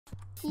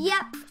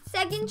Yep,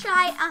 second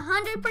try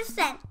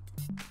 100%.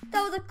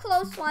 That was a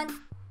close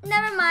one.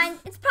 Never mind,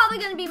 it's probably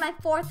gonna be my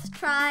 4th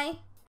try.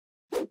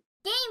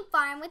 Game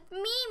Farm with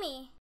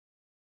Mimi.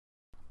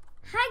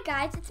 Hi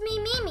guys, it's me,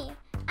 Mimi.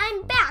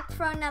 I'm back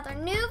for another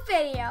new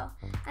video.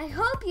 I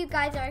hope you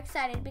guys are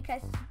excited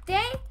because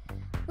today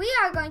we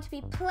are going to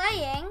be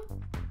playing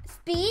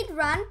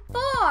Speedrun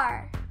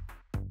 4.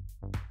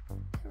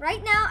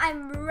 Right now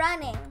I'm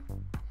running.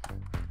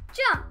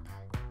 Jump.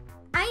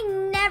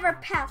 I never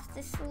passed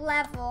this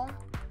level.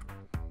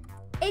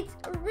 It's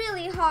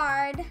really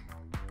hard.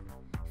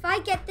 If I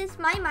get this,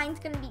 my mind's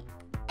gonna be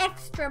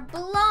extra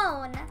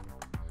blown.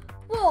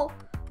 Whoa,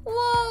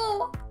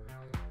 whoa.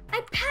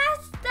 I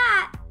passed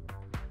that.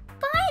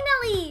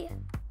 Finally.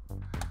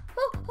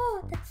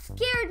 Oh, that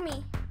scared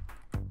me.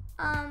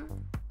 I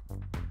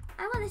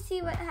want to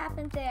see what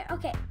happens there.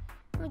 Okay,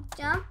 let me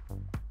jump.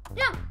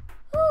 Jump.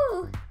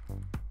 Whoo.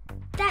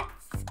 That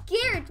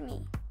scared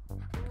me.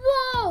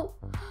 Whoa.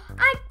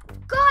 I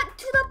got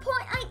to the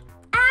point I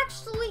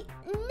actually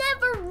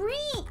never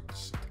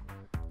reached.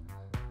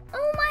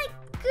 Oh my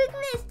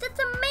goodness, that's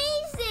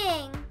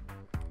amazing.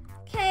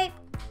 Okay,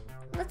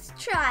 let's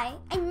try.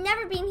 I've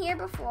never been here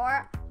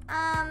before.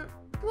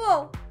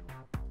 Whoa.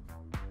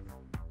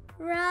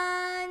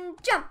 Run,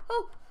 jump.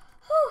 Oh,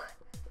 whew.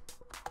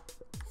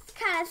 It's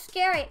kind of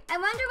scary. I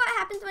wonder what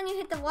happens when you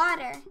hit the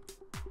water.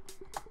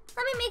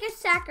 Let me make a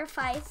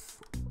sacrifice.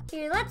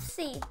 Here, let's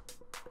see.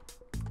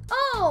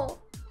 Oh,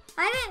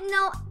 I didn't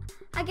know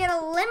I get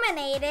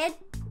eliminated.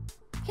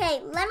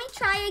 Okay, let me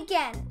try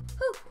again.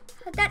 Whew,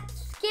 that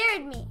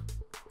scared me.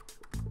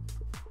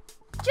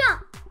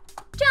 Jump,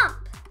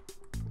 jump.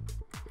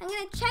 I'm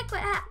gonna check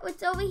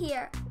what's over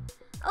here.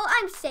 Oh,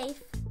 I'm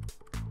safe.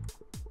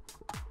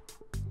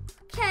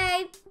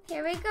 Okay,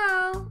 here we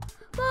go.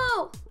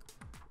 Whoa.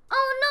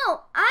 Oh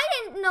no, I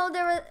didn't know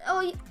there was,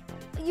 oh,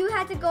 you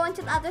had to go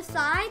into the other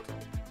side?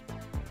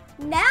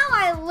 Now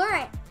I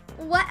learned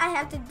what I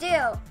have to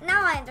do.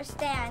 Now I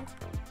understand.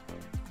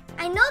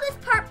 I know this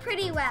part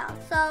pretty well,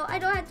 so I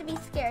don't have to be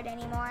scared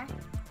anymore.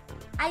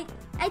 I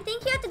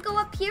think you have to go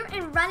up here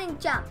and run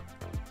and jump.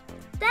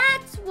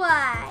 That's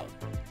why.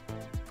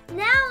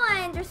 Now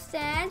I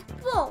understand.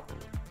 Whoa,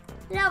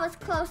 that was a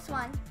close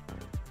one.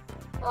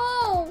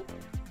 Oh,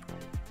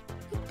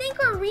 I think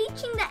we're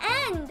reaching the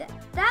end.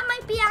 That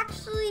might be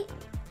actually,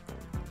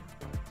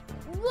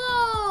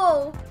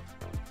 whoa,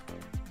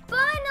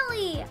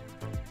 finally,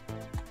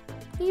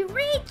 we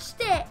reached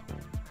it.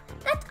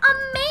 That's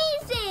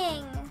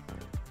amazing.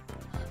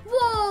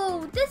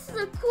 Whoa, this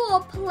is a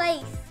cool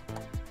place.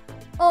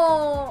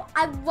 Oh,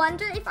 I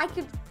wonder if I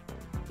could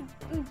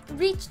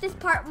reach this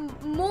part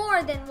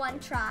more than one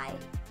try.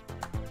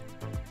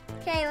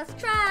 Okay, let's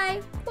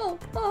try. Whoa,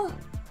 oh,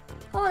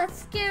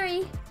 that's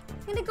scary.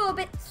 I'm gonna go a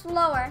bit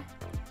slower.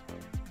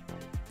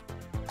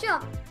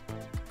 Jump.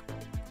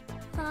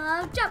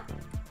 Jump.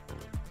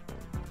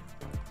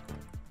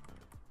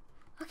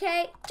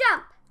 Okay,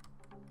 jump.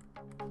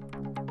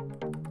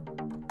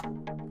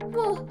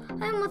 Whoa,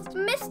 I almost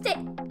missed it.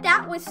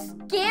 That was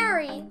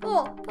scary.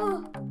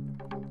 Oh,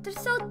 they're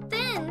so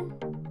thin.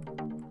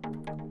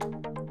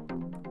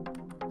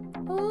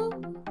 Oh,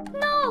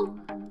 no.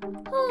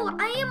 Oh,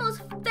 I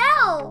almost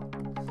fell.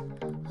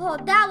 Oh,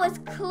 that was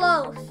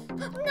close.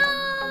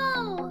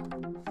 No.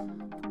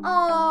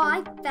 Oh,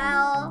 I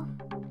fell.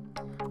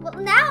 Well,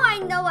 now I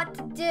know what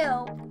to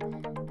do.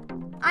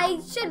 I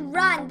should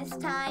run this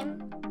time.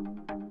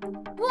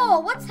 Whoa,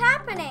 what's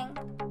happening?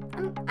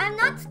 I'm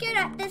not scared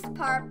at this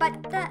part,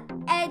 but the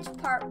edge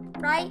part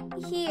right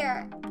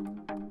here.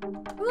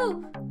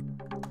 Ooh,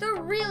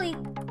 they're really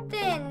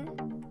thin.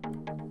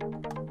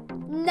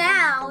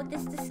 Now,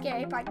 this is the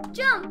scary part.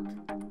 Jump.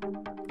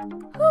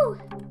 Whew,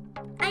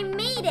 I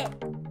made it.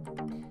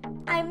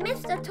 I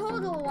missed a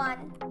total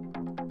one.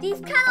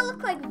 These kind of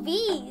look like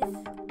V's.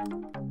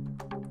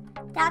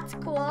 That's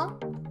cool.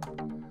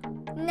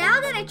 Now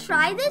that I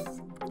try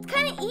this, it's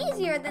kind of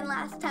easier than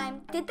last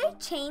time. Did they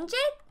change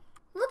it?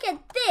 Look at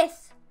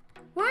this.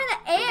 We're in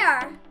the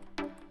air.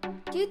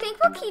 Do you think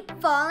we'll keep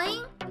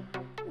falling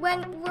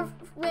when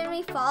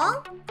we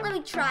fall? Let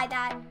me try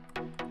that.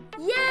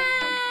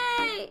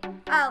 Yay!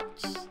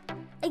 Ouch.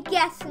 I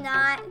guess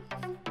not.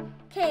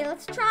 Okay,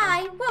 let's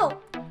try. Whoa.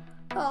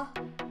 Oh.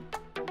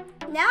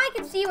 Now I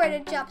can see where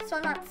to jump, so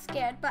I'm not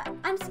scared. But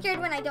I'm scared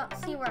when I don't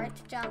see where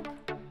to jump.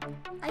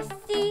 I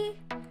see.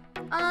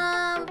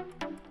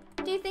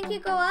 Do you think you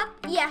go up?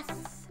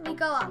 Yes, we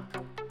go up.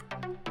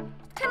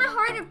 It's kind of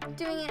harder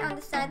doing it on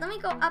the side. Let me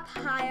go up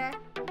higher.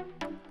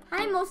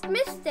 I almost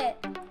missed it.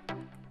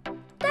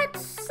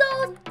 That's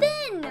so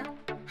thin.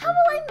 How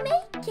will I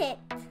make it?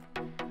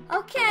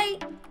 Okay,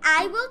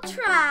 I will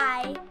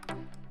try.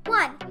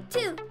 1,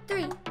 2,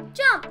 3,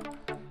 jump.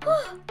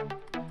 Oh,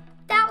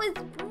 that was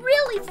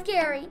really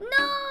scary.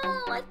 No,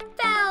 I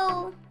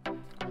fell.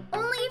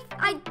 Only if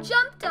I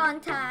jumped on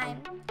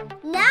time.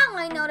 Now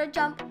I know to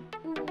jump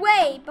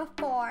way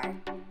before.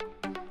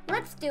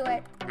 Let's do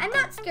it. I'm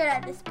not scared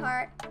at this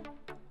part.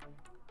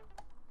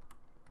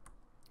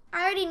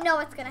 I already know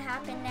what's gonna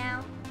happen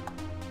now.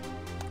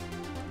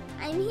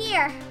 I I'm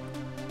here.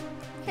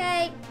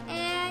 Okay,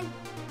 and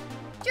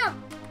jump.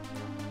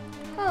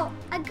 Oh,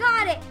 I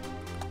got it.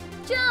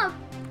 Jump.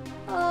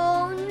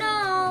 Oh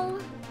no.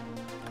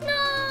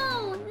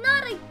 No,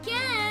 not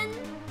again.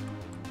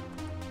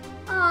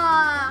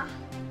 Ah.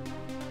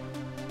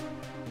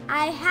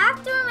 I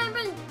have to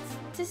remember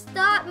to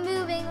stop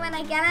moving when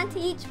I get onto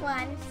each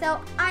one, so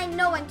I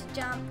know when to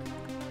jump.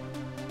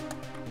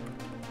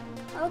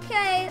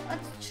 Okay,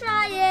 let's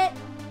try it.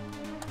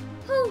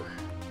 Whew.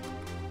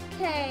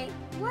 Okay,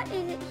 what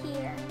is it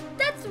here?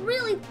 That's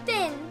really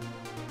thin.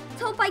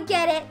 Let's hope I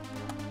get it.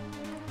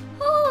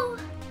 Oh,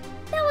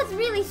 that was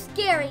really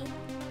scary.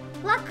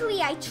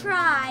 Luckily, I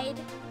tried.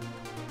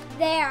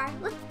 There.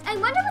 I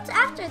wonder what's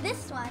after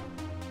this one.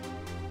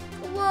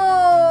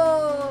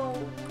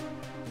 Whoa.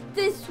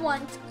 This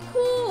one's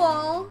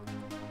cool.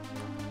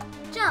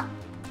 Jump.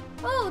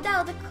 Oh,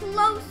 that was a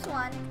close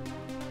one.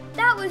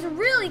 That was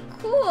really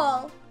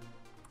cool.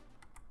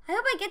 I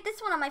hope I get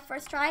this one on my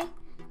first try.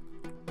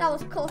 That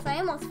was close. I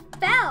almost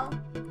fell.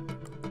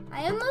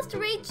 I almost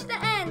reached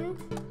the end.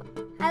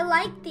 I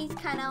like these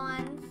kind of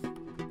ones.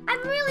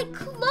 I'm really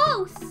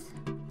close.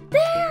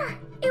 There!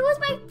 It was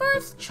my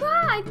first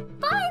try,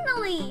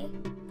 finally!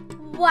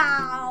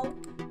 Wow!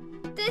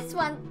 This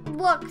one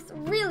looks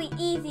really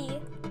easy.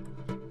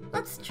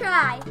 Let's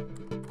try.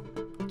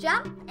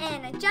 Jump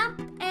and a jump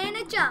and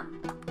a jump.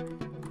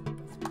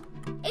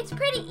 It's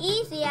pretty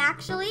easy,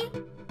 actually.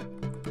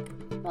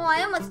 Oh,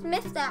 I almost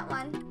missed that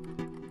one.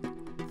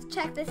 Let's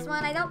check this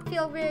one. I don't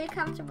feel very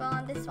comfortable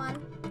on this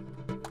one.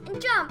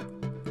 And jump.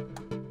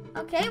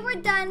 Okay,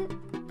 we're done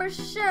for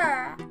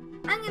sure.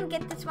 I'm gonna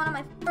get this one on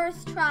my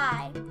first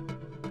try.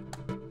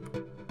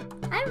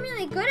 I'm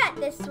really good at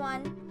this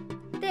one.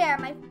 There,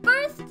 my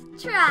first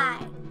try.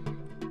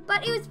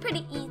 But it was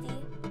pretty easy.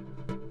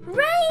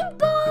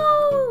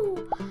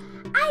 Rainbow!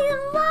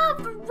 I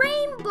love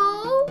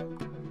rainbow!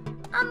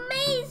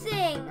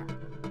 Amazing!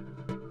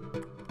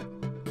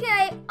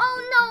 Okay, oh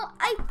no,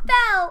 I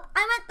fell.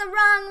 I went the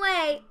wrong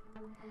way.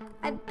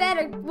 I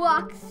better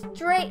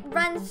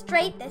run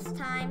straight this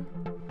time.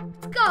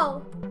 Let's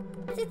go.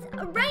 It's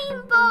a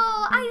rainbow.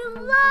 I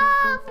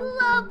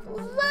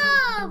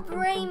love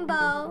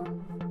rainbow.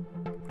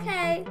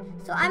 Okay,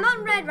 so I'm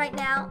on red right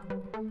now.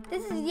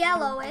 This is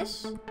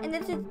yellowish, and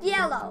this is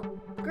yellow.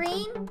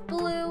 Green,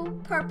 blue,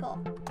 purple.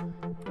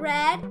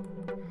 Red.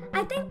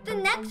 I think the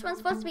next one's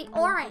supposed to be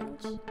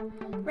orange.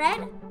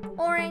 Red,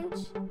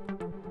 orange,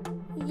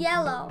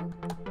 yellow,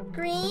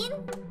 green,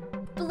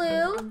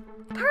 blue,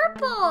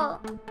 purple.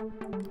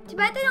 Too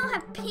bad they don't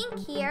have pink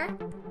here.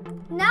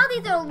 Now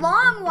these are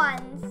long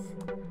ones.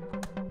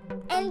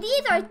 And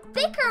these are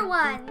thicker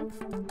ones.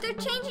 They're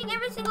changing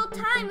every single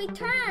time we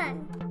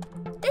turn.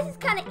 This is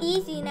kind of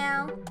easy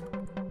now.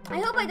 I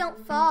hope I don't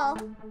fall.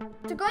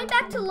 They're going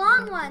back to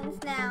long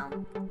ones now.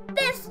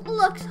 This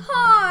looks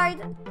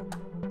hard.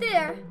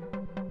 There.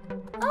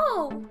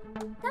 Oh,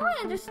 now I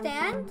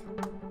understand.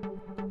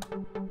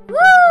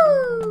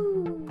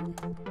 Woo!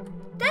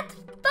 That's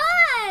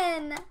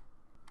fun!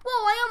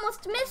 Whoa, I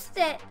almost missed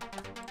it.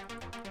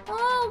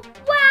 Oh,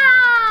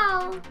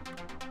 wow!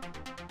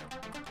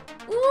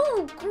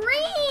 Ooh,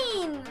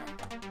 green!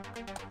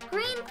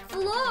 Green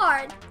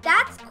floor.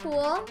 That's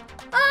cool.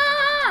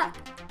 Ah!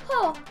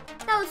 Oh,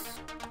 that was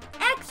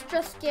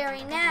extra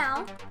scary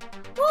now.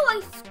 Whoa,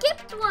 I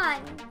skipped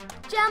one.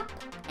 Jump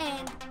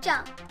and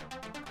jump.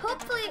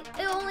 Hopefully,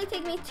 it'll only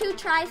take me 2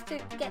 tries to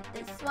get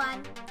this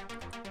one.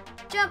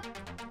 Jump.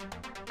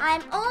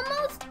 I'm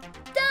almost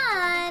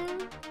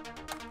done.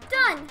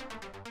 Done.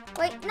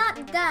 Wait,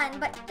 not done,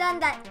 but done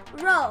that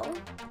row.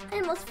 I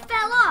almost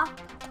fell off.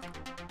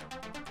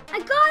 I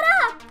got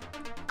up.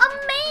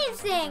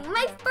 Amazing.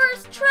 My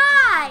first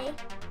try.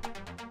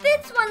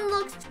 This one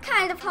looks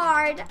kind of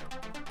hard.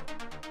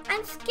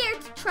 I'm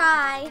scared to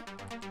try.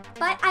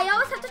 But I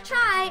always have to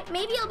try.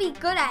 Maybe I'll be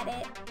good at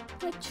it.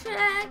 Wait,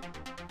 track.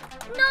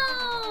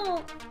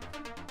 No.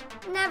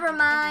 Never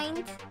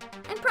mind.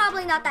 I'm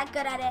probably not that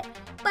good at it.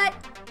 But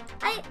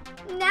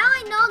now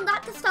I know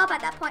not to stop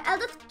at that point. I'll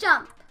just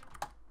jump.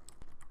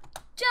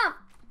 Jump.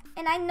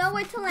 And I know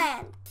where to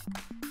land.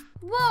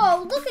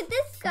 Whoa, look at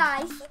this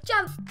guy. He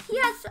jumped. He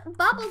has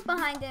bubbles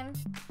behind him.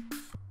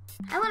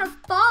 I want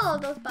to follow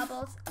those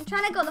bubbles. I'm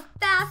trying to go the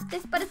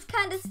fastest, but it's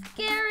kind of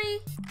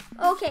scary.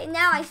 Okay,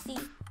 now I see.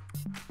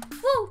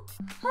 Whoa.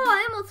 Oh,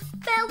 I almost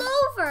fell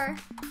over.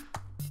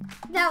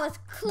 That was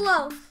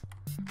close.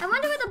 I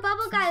wonder where the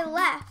bubble guy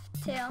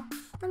left to.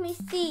 Let me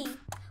see.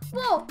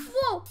 Whoa,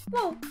 whoa,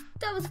 whoa.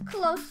 That was a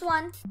close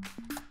one.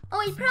 Oh,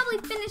 he probably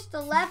finished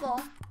the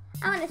level.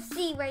 I want to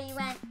see where he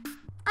went.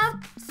 A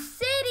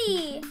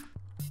city.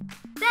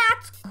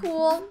 That's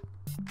cool.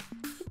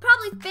 He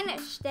probably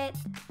finished it.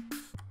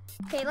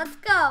 Okay, let's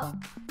go.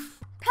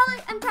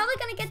 I'm probably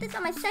going to get this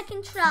on my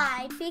second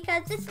try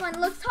because this one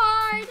looks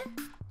hard.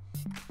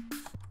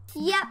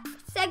 Yep,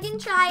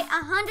 second try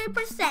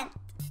 100%.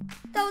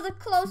 That was a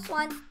close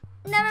one.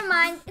 Never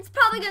mind. It's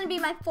probably going to be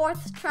my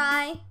 4th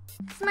try.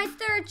 It's my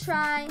 3rd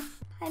try.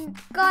 I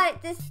got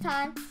it this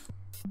time.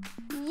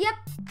 Yep,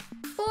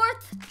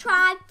 4th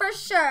try for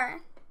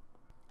sure.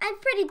 I'm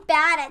pretty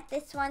bad at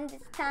this one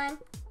this time.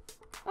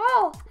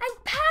 Oh, I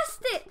passed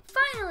it,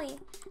 finally.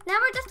 Now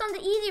we're just on the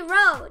easy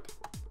road.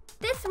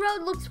 This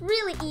road looks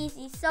really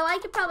easy, so I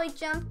could probably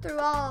jump through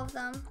all of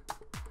them.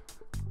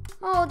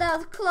 Oh, that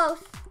was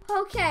close.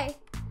 Okay.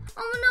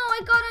 Oh no, I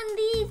got on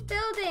these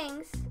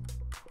buildings.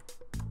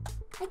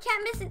 I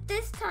can't miss it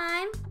this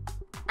time.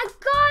 I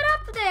got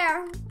up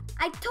there.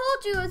 I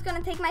told you it was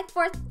gonna take my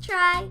 4th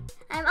try.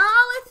 I'm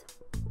always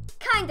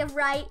kind of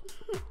right.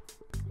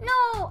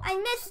 No, I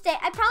missed it.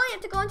 I probably have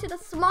to go into the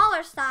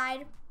smaller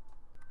side.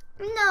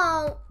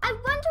 No, I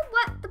wonder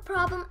what the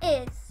problem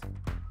is.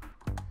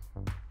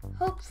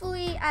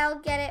 Hopefully I'll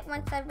get it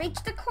once I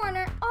reach the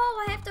corner.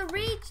 Oh, I have to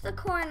reach the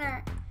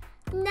corner.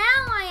 Now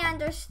I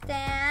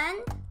understand.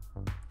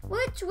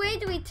 Which way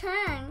do we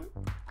turn?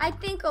 I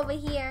think over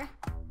here.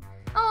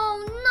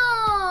 Oh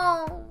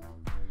no!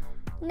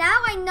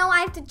 Now I know I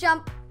have to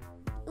jump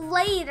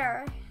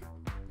later.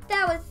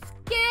 That was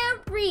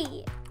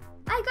scary.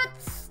 I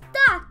got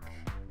stuck.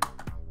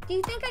 Do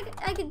you think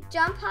I could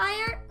jump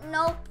higher?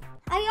 Nope.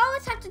 I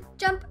always have to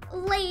jump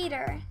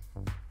later.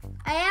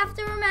 I have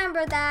to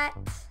remember that.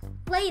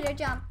 Later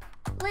jump,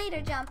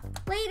 later jump,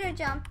 later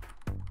jump,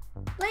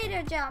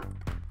 later jump.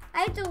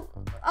 I have to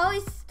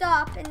always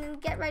stop and then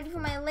get ready for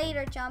my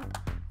later jump.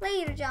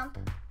 Later jump.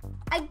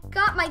 I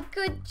got my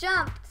good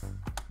jumps.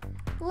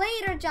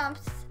 Later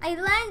jumps. I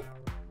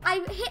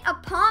hit a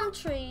palm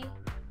tree.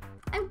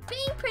 I'm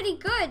being pretty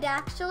good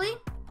actually.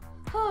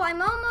 Oh,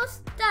 I'm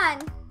almost done.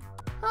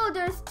 Oh,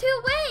 there's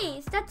 2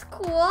 ways. That's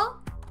cool.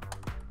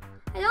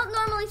 I don't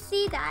normally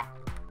see that.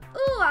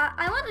 Ooh,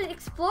 I want to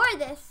explore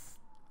this.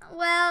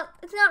 Well,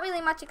 it's not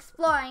really much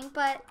exploring,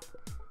 but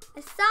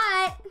I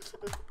saw it.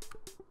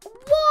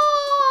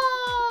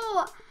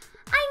 Whoa!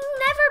 I've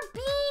never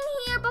been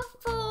here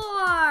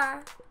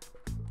before.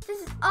 This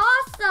is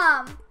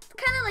awesome. It's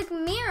kind of like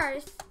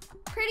mirrors.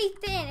 Pretty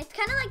thin. It's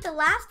kind of like the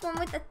last one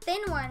with the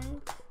thin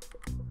ones.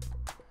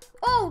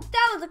 Oh,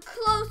 that was a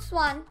close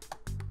one.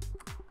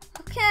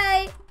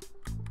 Okay.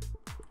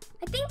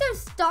 I think there's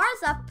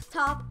stars up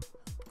top.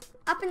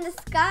 Up in the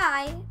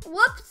sky.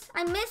 Whoops,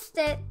 I missed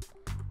it.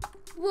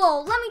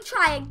 Whoa, let me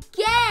try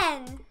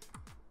again.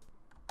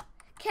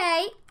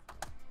 Okay.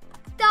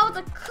 That was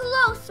a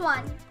close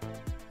one.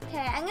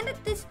 Okay,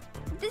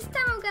 this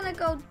time I'm gonna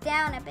go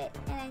down a bit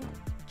and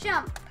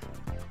jump.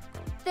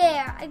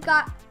 There, I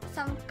got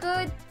some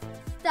good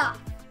stuff.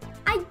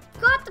 I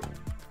got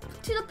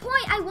to the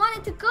point I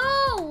wanted to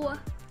go.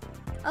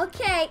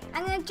 Okay,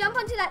 I'm gonna jump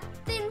onto that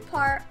thin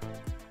part.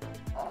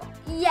 Oh,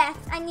 yes,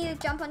 I need to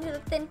jump onto the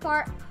thin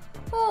part.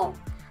 Oh,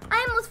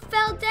 I almost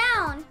fell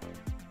down.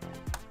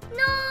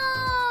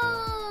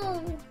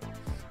 No!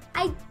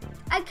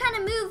 I kind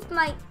of moved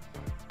my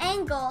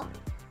angle.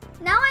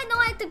 Now I know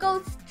I have to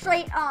go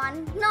straight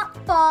on, not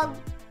fall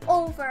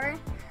over.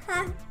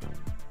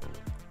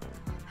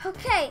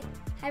 Okay,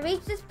 I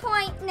reached this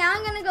point. Now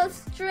I'm gonna go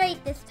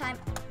straight this time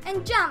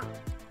and jump.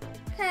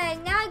 Okay,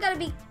 now I gotta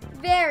be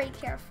very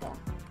careful.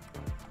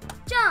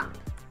 Jump.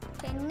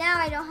 Okay, now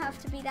I don't have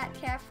to be that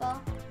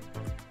careful.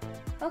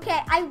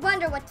 Okay, I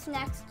wonder what's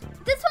next.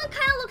 This one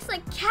kind of looks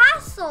like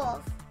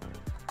castles.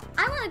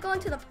 I want to go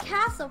into the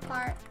castle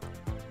part.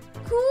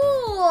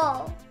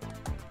 Cool.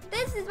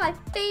 This is my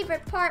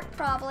favorite part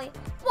probably.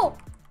 Whoa,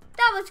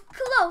 that was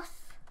close.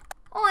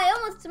 Oh, I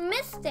almost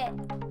missed it.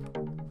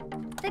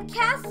 The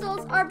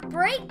castles are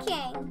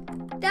breaking.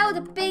 That was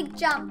a big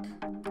jump.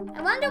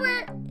 I wonder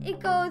where it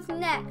goes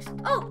next.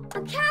 Oh,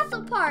 a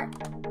castle part.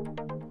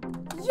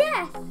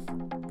 Yes.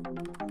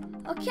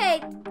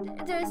 Okay,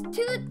 there's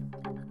 2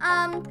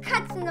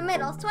 cuts in the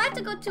middle, so I have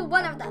to go to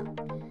one of them.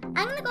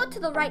 I'm gonna go to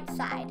the right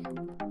side.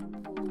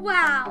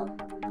 Wow,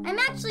 I'm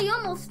actually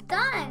almost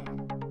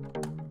done.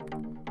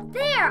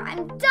 There,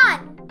 I'm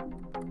done.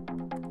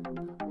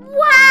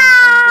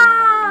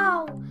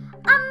 Wow,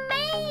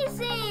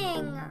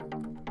 amazing.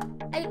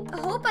 I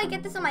hope I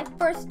get this on my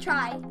first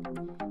try.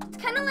 It's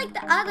kind of like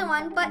the other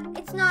one, but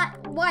it's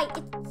not white,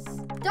 it's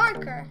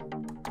darker.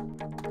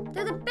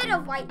 There's a bit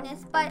of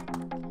whiteness, but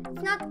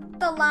it's not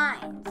the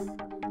lines.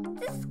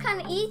 This is kind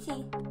of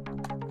easy.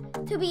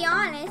 To be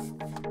honest,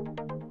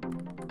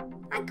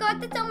 I got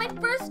this on my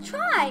first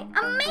try.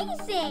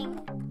 Amazing!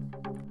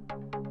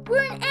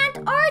 We're in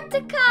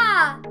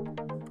Antarctica!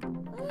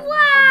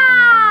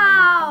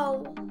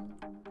 Wow!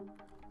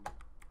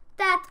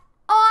 That's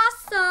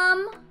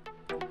awesome!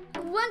 I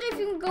wonder if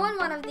you can go in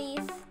one of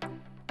these.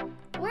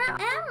 Where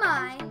am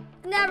I?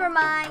 Never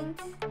mind.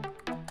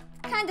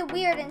 It's kind of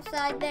weird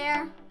inside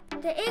there.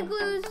 The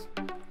igloos.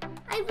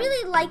 I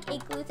really like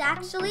igloos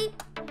actually.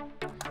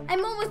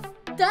 I'm almost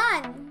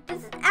done.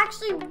 This is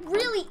actually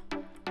really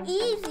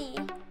easy.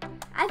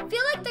 I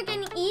feel like they're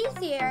getting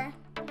easier.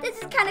 This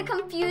is kind of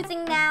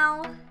confusing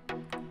now.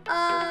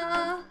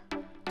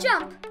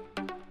 Jump.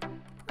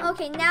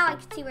 Okay, now I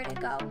can see where to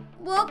go.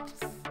 Whoops.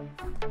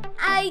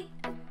 I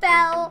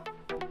fell.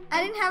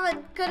 I didn't have a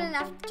good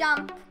enough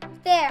jump.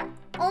 There.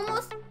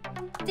 Almost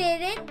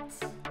did it.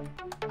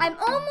 I'm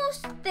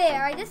almost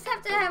there. I just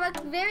have to have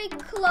a very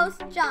close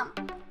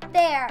jump.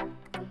 There.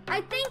 I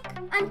think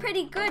I'm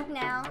pretty good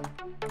now.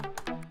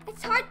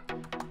 It's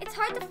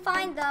hard to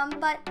find them,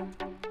 but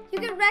you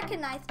can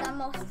recognize them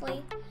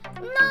mostly.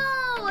 No,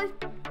 I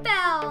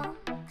fell.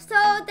 So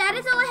that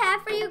is all I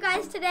have for you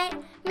guys today.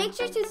 Make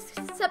sure to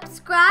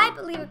subscribe,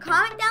 leave a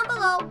comment down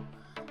below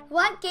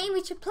what game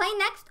we should play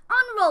next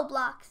on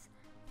Roblox.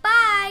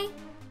 Bye!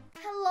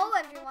 Hello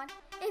everyone.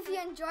 If you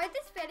enjoyed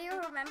this video,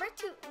 remember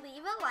to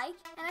leave a like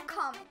and a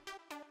comment.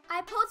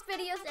 I post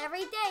videos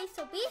every day,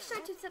 so be sure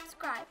to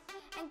subscribe.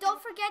 And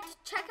don't forget to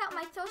check out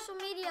my social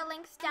media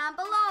links down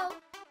below.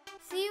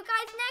 See you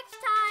guys next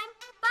time.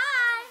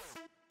 Bye!